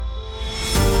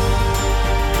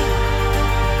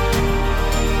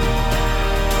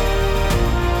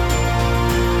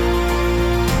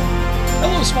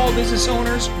small business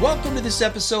owners. Welcome to this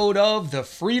episode of the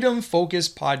Freedom Focus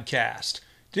Podcast.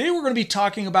 Today we're going to be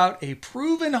talking about a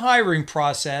proven hiring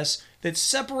process that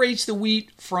separates the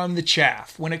wheat from the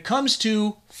chaff when it comes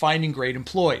to finding great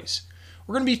employees.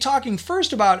 We're going to be talking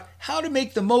first about how to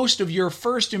make the most of your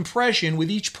first impression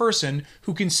with each person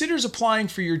who considers applying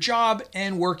for your job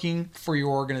and working for your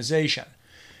organization.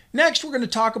 Next, we're going to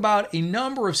talk about a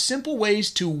number of simple ways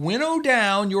to winnow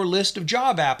down your list of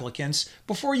job applicants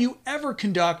before you ever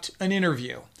conduct an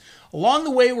interview. Along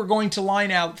the way, we're going to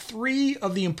line out 3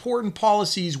 of the important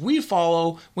policies we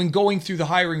follow when going through the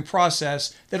hiring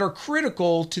process that are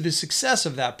critical to the success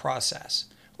of that process.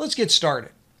 Let's get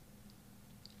started.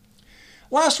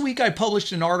 Last week, I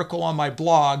published an article on my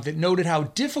blog that noted how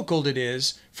difficult it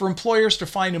is for employers to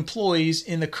find employees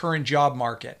in the current job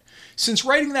market. Since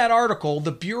writing that article,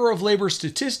 the Bureau of Labor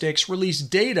Statistics released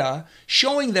data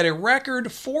showing that a record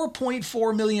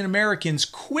 4.4 million Americans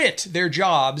quit their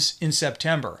jobs in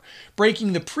September,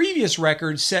 breaking the previous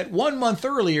record set 1 month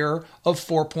earlier of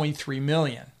 4.3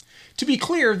 million. To be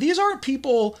clear, these aren't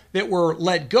people that were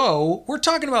let go. We're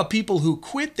talking about people who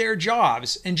quit their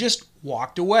jobs and just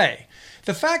walked away.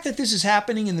 The fact that this is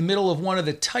happening in the middle of one of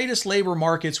the tightest labor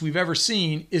markets we've ever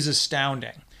seen is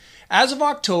astounding. As of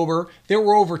October, there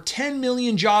were over 10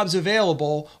 million jobs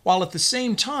available, while at the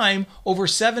same time, over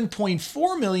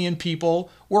 7.4 million people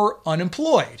were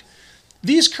unemployed.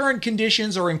 These current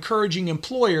conditions are encouraging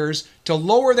employers to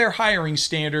lower their hiring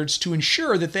standards to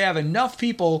ensure that they have enough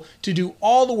people to do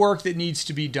all the work that needs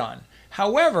to be done.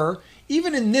 However,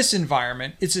 even in this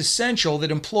environment, it's essential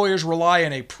that employers rely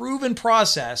on a proven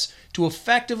process to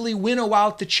effectively winnow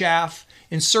out the chaff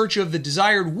in search of the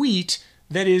desired wheat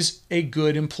that is a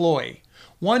good employee.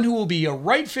 One who will be a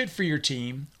right fit for your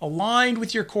team, aligned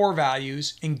with your core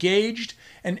values, engaged,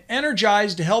 and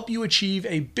energized to help you achieve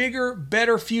a bigger,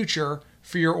 better future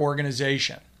for your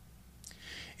organization.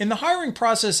 In the hiring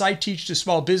process I teach to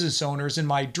small business owners in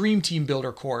my Dream Team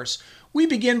Builder course, we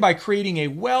begin by creating a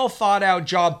well thought out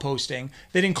job posting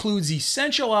that includes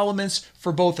essential elements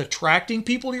for both attracting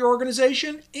people to your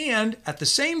organization and, at the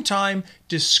same time,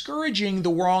 discouraging the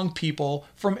wrong people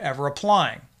from ever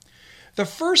applying. The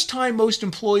first time most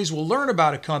employees will learn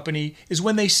about a company is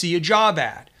when they see a job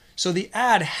ad. So the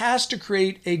ad has to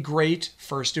create a great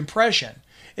first impression.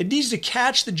 It needs to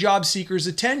catch the job seeker's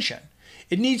attention.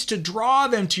 It needs to draw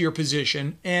them to your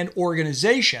position and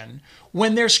organization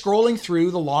when they're scrolling through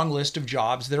the long list of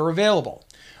jobs that are available.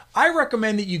 I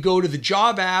recommend that you go to the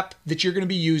job app that you're going to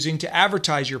be using to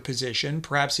advertise your position,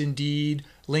 perhaps Indeed,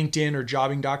 LinkedIn, or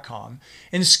jobbing.com,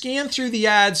 and scan through the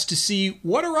ads to see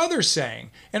what are others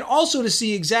saying, and also to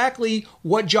see exactly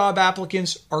what job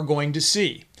applicants are going to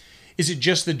see. Is it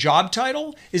just the job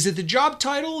title? Is it the job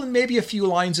title and maybe a few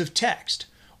lines of text?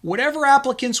 Whatever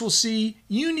applicants will see,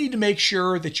 you need to make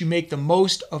sure that you make the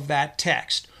most of that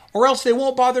text, or else they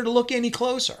won't bother to look any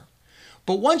closer.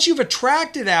 But once you've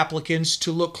attracted applicants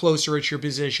to look closer at your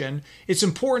position, it's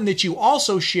important that you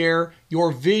also share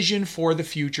your vision for the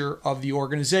future of the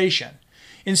organization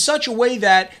in such a way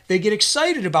that they get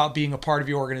excited about being a part of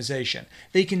your organization.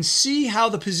 They can see how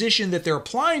the position that they're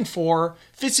applying for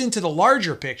fits into the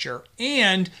larger picture,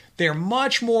 and they're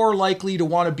much more likely to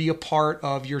want to be a part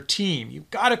of your team. You've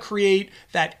got to create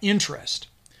that interest.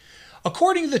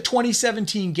 According to the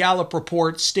 2017 Gallup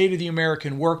report, State of the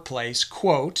American Workplace,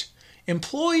 quote,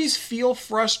 employees feel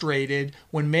frustrated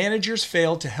when managers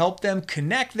fail to help them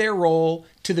connect their role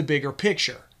to the bigger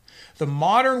picture. The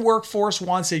modern workforce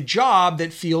wants a job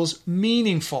that feels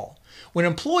meaningful. When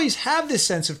employees have this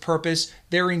sense of purpose,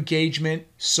 their engagement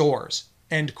soars.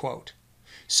 End quote.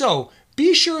 So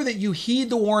be sure that you heed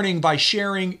the warning by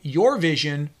sharing your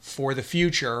vision for the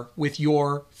future with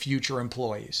your future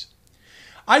employees.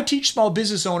 I teach small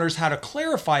business owners how to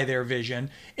clarify their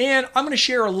vision, and I'm going to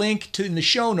share a link in the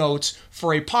show notes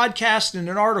for a podcast and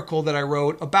an article that I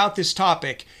wrote about this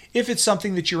topic if it's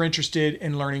something that you're interested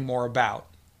in learning more about.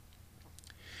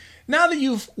 Now that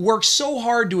you've worked so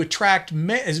hard to attract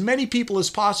as many people as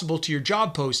possible to your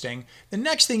job posting, the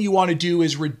next thing you want to do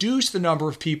is reduce the number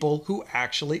of people who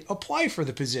actually apply for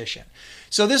the position.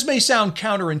 So this may sound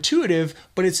counterintuitive,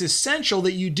 but it's essential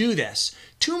that you do this.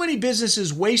 Too many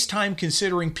businesses waste time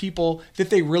considering people that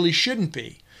they really shouldn't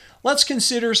be. Let's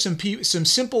consider some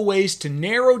simple ways to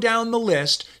narrow down the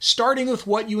list, starting with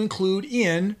what you include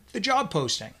in the job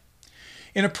posting.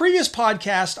 In a previous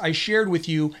podcast, I shared with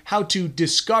you how to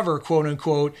discover, quote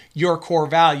unquote, your core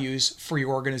values for your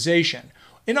organization.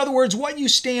 In other words, what you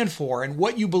stand for and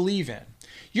what you believe in.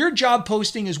 Your job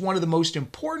posting is one of the most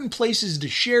important places to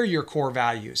share your core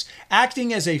values,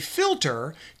 acting as a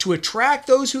filter to attract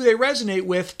those who they resonate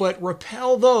with, but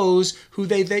repel those who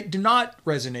they do not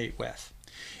resonate with.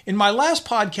 In my last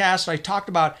podcast, I talked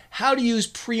about how to use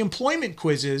pre-employment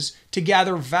quizzes to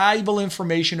gather valuable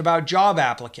information about job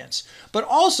applicants, but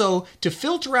also to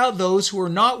filter out those who are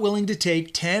not willing to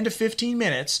take 10 to 15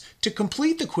 minutes to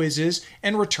complete the quizzes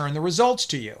and return the results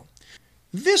to you.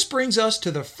 This brings us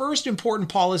to the first important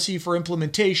policy for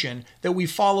implementation that we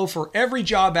follow for every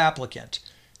job applicant.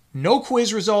 No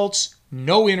quiz results,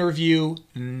 no interview,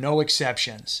 no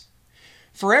exceptions.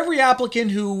 For every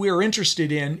applicant who we're interested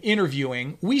in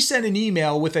interviewing, we send an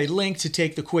email with a link to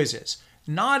take the quizzes.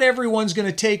 Not everyone's going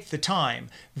to take the time,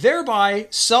 thereby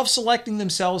self-selecting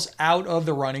themselves out of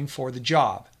the running for the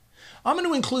job. I'm going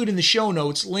to include in the show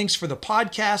notes links for the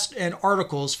podcast and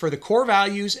articles for the core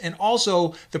values and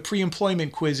also the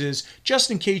pre-employment quizzes, just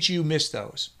in case you missed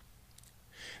those.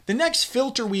 The next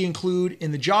filter we include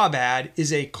in the job ad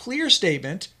is a clear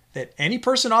statement that any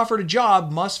person offered a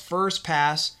job must first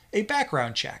pass a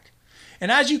background check.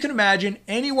 And as you can imagine,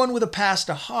 anyone with a past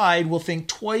to hide will think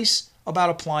twice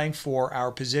about applying for our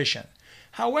position.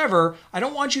 However, I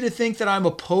don't want you to think that I'm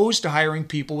opposed to hiring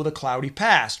people with a cloudy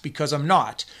past, because I'm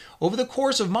not. Over the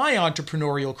course of my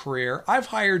entrepreneurial career, I've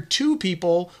hired 2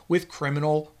 people with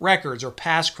criminal records or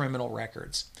past criminal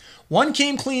records. One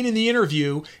came clean in the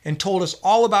interview and told us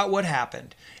all about what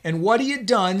happened and what he had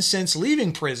done since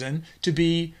leaving prison to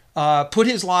put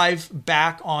his life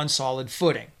back on solid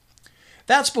footing.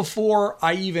 That's before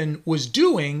I even was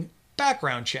doing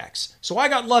background checks. So I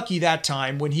got lucky that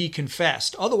time when he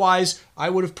confessed. Otherwise,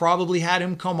 I would have probably had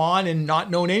him come on and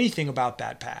not known anything about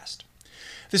that past.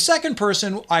 The second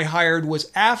person I hired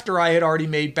was after I had already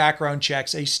made background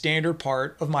checks a standard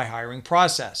part of my hiring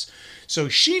process. So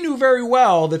she knew very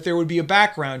well that there would be a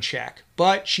background check,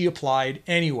 but she applied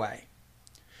anyway.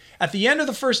 At the end of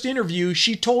the first interview,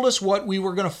 she told us what we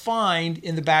were going to find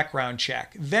in the background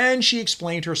check. Then she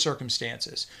explained her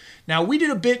circumstances. Now, we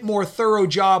did a bit more thorough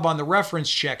job on the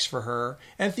reference checks for her,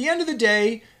 and at the end of the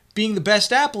day, being the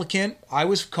best applicant, I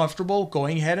was comfortable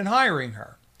going ahead and hiring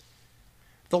her.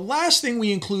 The last thing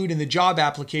we include in the job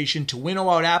application to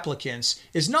winnow out applicants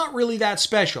is not really that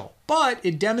special, but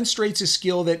it demonstrates a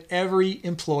skill that every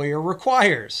employer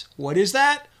requires. What is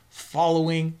that?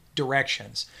 Following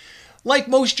directions. Like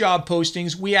most job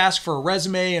postings, we ask for a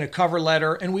resume and a cover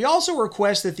letter, and we also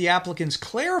request that the applicants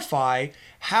clarify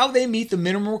how they meet the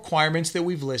minimum requirements that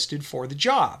we've listed for the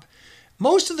job.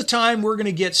 Most of the time, we're going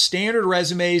to get standard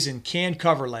resumes and canned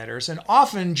cover letters, and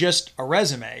often just a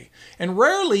resume. And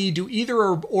rarely do either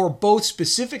or both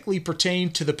specifically pertain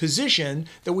to the position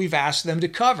that we've asked them to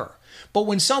cover. But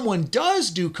when someone does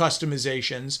do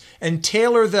customizations and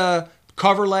tailor the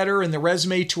cover letter and the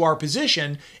resume to our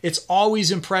position, it's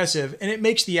always impressive and it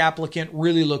makes the applicant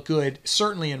really look good,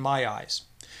 certainly in my eyes.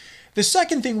 The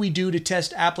second thing we do to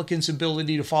test applicants'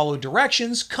 ability to follow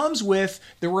directions comes with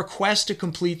the request to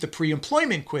complete the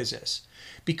pre-employment quizzes.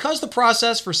 Because the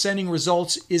process for sending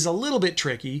results is a little bit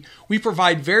tricky, we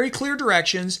provide very clear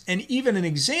directions and even an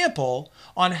example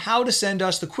on how to send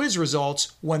us the quiz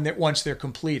results once they're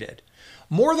completed.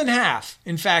 More than half,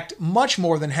 in fact, much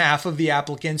more than half of the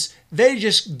applicants, they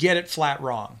just get it flat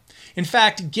wrong. In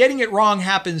fact, getting it wrong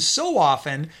happens so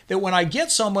often that when I get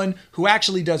someone who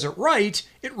actually does it right,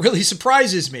 it really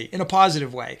surprises me in a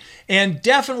positive way and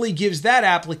definitely gives that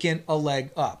applicant a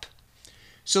leg up.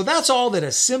 So that's all that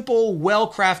a simple,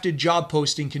 well-crafted job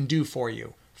posting can do for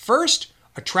you. First,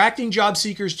 attracting job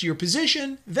seekers to your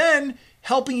position, then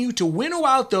helping you to winnow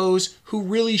out those who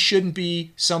really shouldn't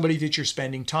be somebody that you're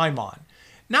spending time on.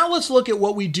 Now let's look at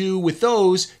what we do with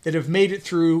those that have made it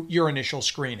through your initial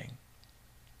screening.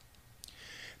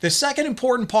 The second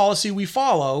important policy we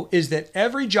follow is that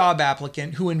every job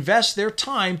applicant who invests their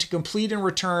time to complete and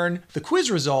return the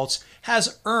quiz results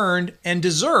has earned and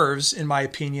deserves, in my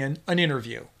opinion, an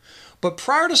interview. But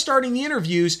prior to starting the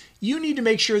interviews, you need to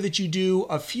make sure that you do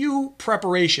a few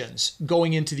preparations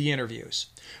going into the interviews.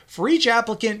 For each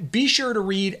applicant, be sure to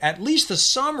read at least the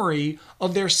summary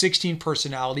of their 16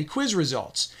 personality quiz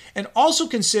results, and also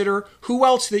consider who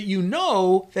else that you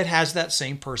know that has that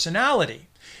same personality.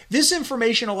 This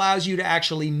information allows you to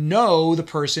actually know the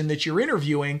person that you're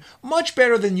interviewing much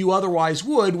better than you otherwise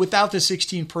would without the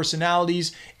 16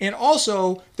 personalities and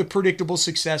also the predictable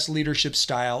success leadership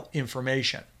style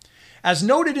information. As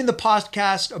noted in the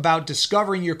podcast about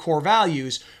discovering your core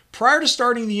values, prior to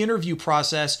starting the interview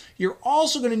process, you're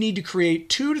also going to need to create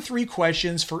 2 to 3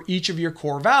 questions for each of your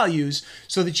core values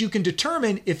so that you can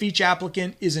determine if each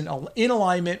applicant is in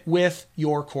alignment with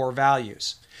your core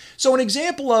values. So an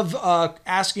example of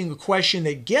asking a question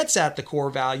that gets at the core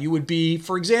value would be,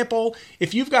 for example,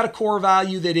 if you've got a core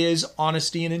value that is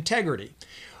honesty and integrity.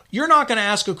 You're not going to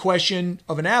ask a question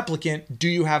of an applicant, do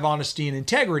you have honesty and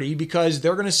integrity? Because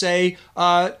they're going to say,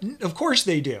 of course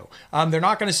they do. They're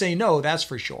not going to say no, that's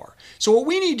for sure. So what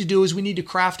we need to do is we need to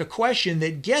craft a question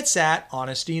that gets at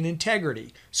honesty and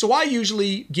integrity. So I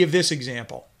usually give this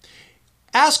example.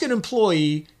 Ask an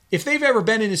employee if they've ever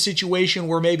been in a situation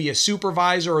where maybe a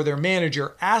supervisor or their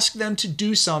manager asked them to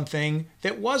do something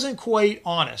that wasn't quite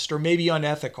honest or maybe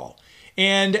unethical.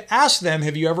 And ask them,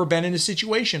 have you ever been in a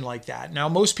situation like that? Now,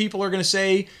 most people are going to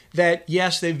say that,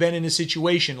 yes, they've been in a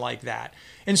situation like that.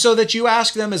 And so that you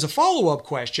ask them as a follow-up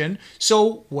question,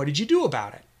 so what did you do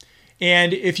about it?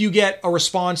 And if you get a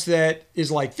response that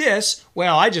is like this,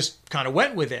 well, I just kind of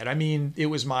went with it. I mean, it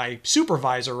was my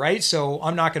supervisor, right? So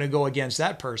I'm not going to go against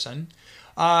that person.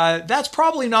 That's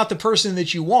probably not the person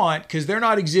that you want because they're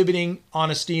not exhibiting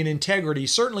honesty and integrity,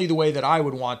 certainly the way that I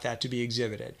would want that to be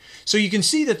exhibited. So you can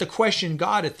see that the question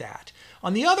got at that.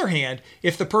 On the other hand,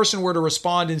 if the person were to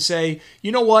respond and say,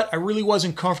 you know what, I really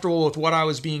wasn't comfortable with what I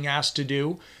was being asked to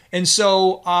do, and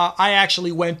so I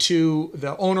actually went to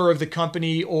the owner of the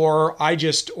company, or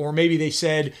maybe they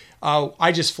said,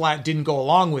 I just flat didn't go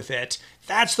along with it.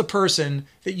 That's the person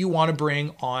that you want to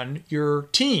bring on your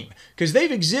team because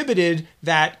they've exhibited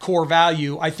that core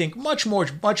value, I think,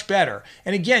 much better.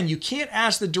 And again, you can't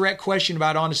ask the direct question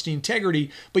about honesty and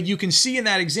integrity, but you can see in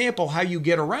that example how you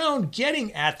get around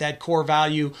getting at that core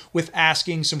value with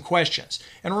asking some questions.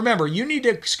 And remember, you need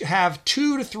to have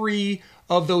 2 to 3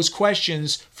 of those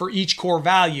questions for each core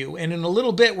value. And in a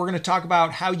little bit, we're going to talk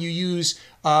about how you use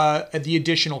the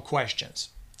additional questions.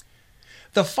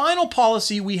 The final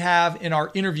policy we have in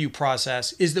our interview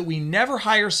process is that we never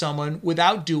hire someone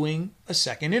without doing a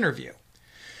second interview.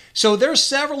 So there's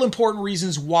several important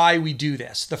reasons why we do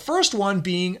this. The first one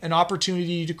being an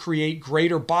opportunity to create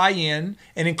greater buy-in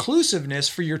and inclusiveness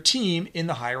for your team in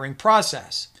the hiring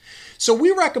process. So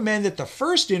we recommend that the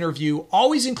first interview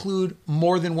always include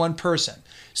more than one person,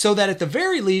 so that at the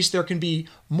very least there can be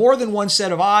more than one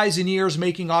set of eyes and ears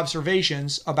making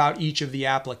observations about each of the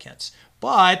applicants.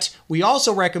 But we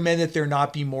also recommend that there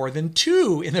not be more than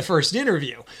 2 in the first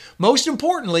interview. Most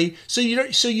importantly, so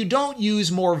you don't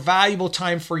use more valuable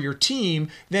time for your team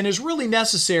than is really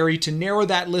necessary to narrow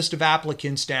that list of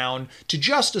applicants down to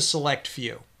just a select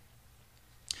few.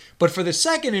 But for the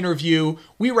second interview,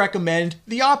 we recommend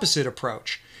the opposite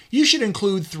approach. You should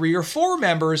include 3 or 4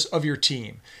 members of your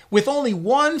team, with only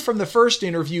one from the first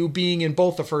interview being in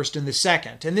both the first and the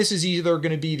second. And this is either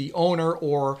going to be the owner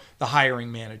or the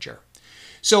hiring manager.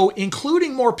 So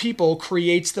including more people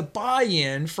creates the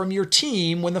buy-in from your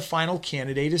team when the final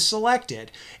candidate is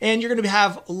selected. And you're going to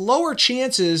have lower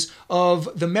chances of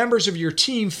the members of your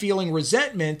team feeling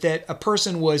resentment that a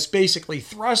person was basically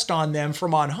thrust on them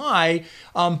from on high,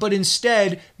 but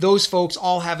instead those folks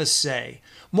all have a say.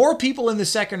 More people in the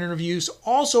second interviews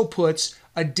also puts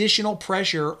additional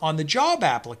pressure on the job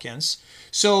applicants,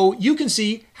 so you can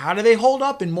see how do they hold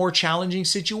up in more challenging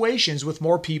situations with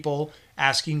more people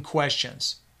asking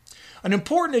questions. An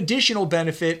important additional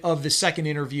benefit of the second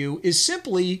interview is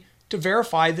simply to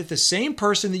verify that the same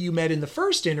person that you met in the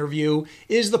first interview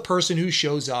is the person who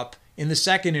shows up in the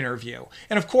second interview.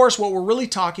 And of course, what we're really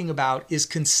talking about is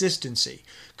consistency.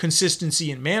 Consistency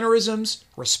in mannerisms,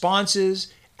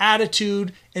 responses,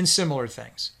 attitude, and similar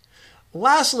things.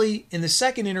 Lastly, in the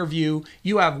second interview,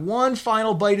 you have one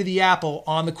final bite of the apple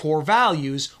on the core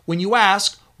values when you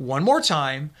ask, one more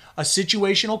time, a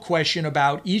situational question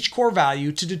about each core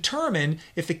value to determine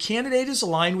if the candidate is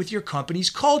aligned with your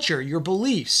company's culture, your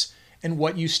beliefs, and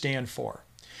what you stand for.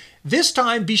 This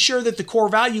time, be sure that the core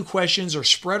value questions are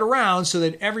spread around so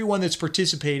that everyone that's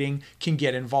participating can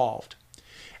get involved.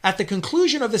 At the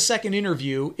conclusion of the second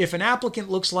interview, if an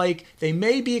applicant looks like they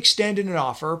may be extended an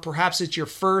offer, perhaps it's your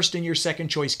first and your second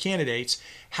choice candidates,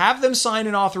 have them sign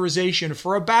an authorization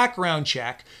for a background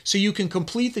check so you can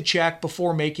complete the check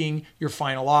before making your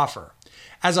final offer.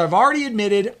 As I've already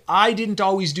admitted, I didn't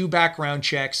always do background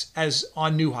checks as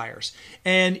on new hires.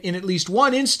 And in at least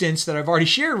one instance that I've already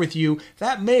shared with you,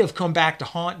 that may have come back to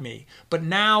haunt me. But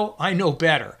now I know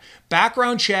better.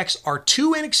 Background checks are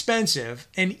too inexpensive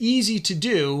and easy to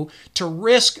do to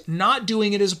risk not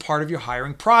doing it as a part of your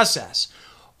hiring process.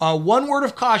 One word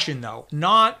of caution though,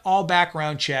 not all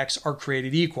background checks are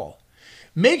created equal.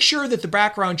 Make sure that the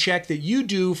background check that you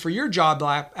do for your job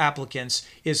applicants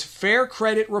is Fair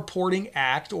Credit Reporting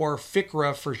Act, or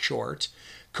FCRA for short,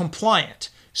 compliant,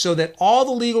 so that all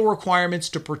the legal requirements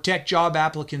to protect job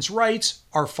applicants' rights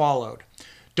are followed.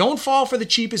 Don't fall for the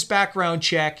cheapest background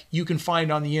check you can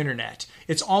find on the internet.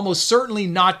 It's almost certainly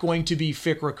not going to be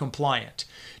FCRA compliant.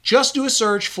 Just do a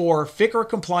search for FCRA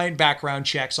compliant background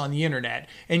checks on the internet,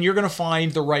 and you're going to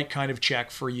find the right kind of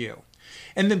check for you.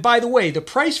 And then, by the way, the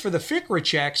price for the FCRA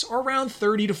checks are around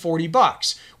 $30 to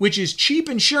 $40, which is cheap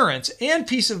insurance and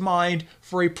peace of mind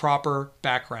for a proper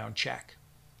background check.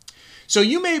 So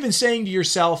you may have been saying to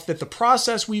yourself that the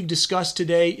process we've discussed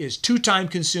today is too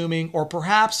time-consuming or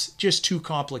perhaps just too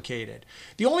complicated.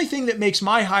 The only thing that makes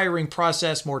my hiring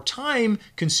process more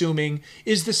time-consuming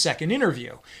is the second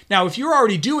interview. Now, if you're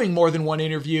already doing more than one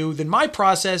interview, then my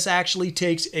process actually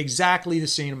takes exactly the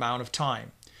same amount of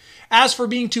time. As for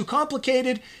being too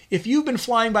complicated, if you've been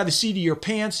flying by the seat of your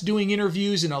pants doing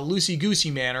interviews in a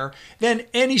loosey-goosey manner, then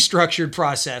any structured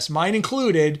process, mine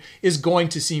included, is going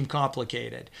to seem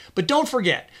complicated. But don't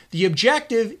forget, the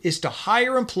objective is to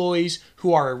hire employees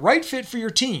who are a right fit for your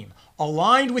team,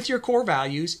 aligned with your core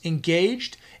values,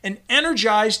 engaged, and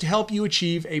energized to help you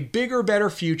achieve a bigger, better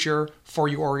future for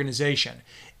your organization.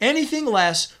 Anything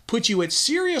less puts you at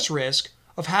serious risk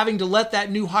of having to let that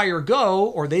new hire go,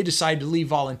 or they decide to leave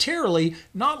voluntarily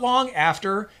not long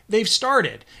after they've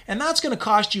started. And that's going to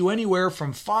cost you anywhere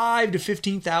from $5,000 to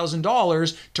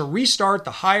 $15,000 to restart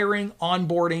the hiring,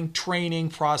 onboarding, training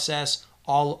process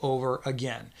all over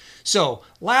again. So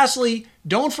lastly,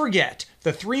 don't forget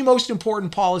the 3 most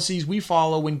important policies we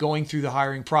follow when going through the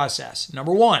hiring process.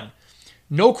 Number 1,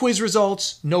 no quiz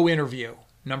results, no interview.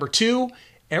 Number 2,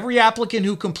 every applicant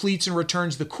who completes and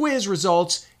returns the quiz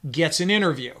results gets an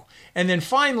interview. And then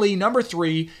finally, number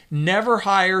 3, never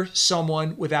hire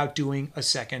someone without doing a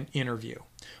second interview.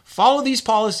 Follow these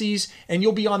policies and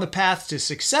you'll be on the path to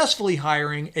successfully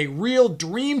hiring a real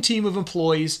dream team of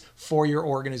employees for your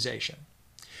organization.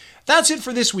 That's it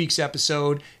for this week's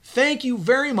episode. Thank you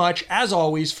very much, as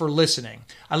always, for listening.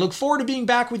 I look forward to being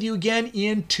back with you again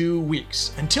in 2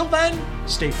 weeks. Until then,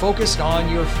 stay focused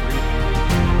on your freedom.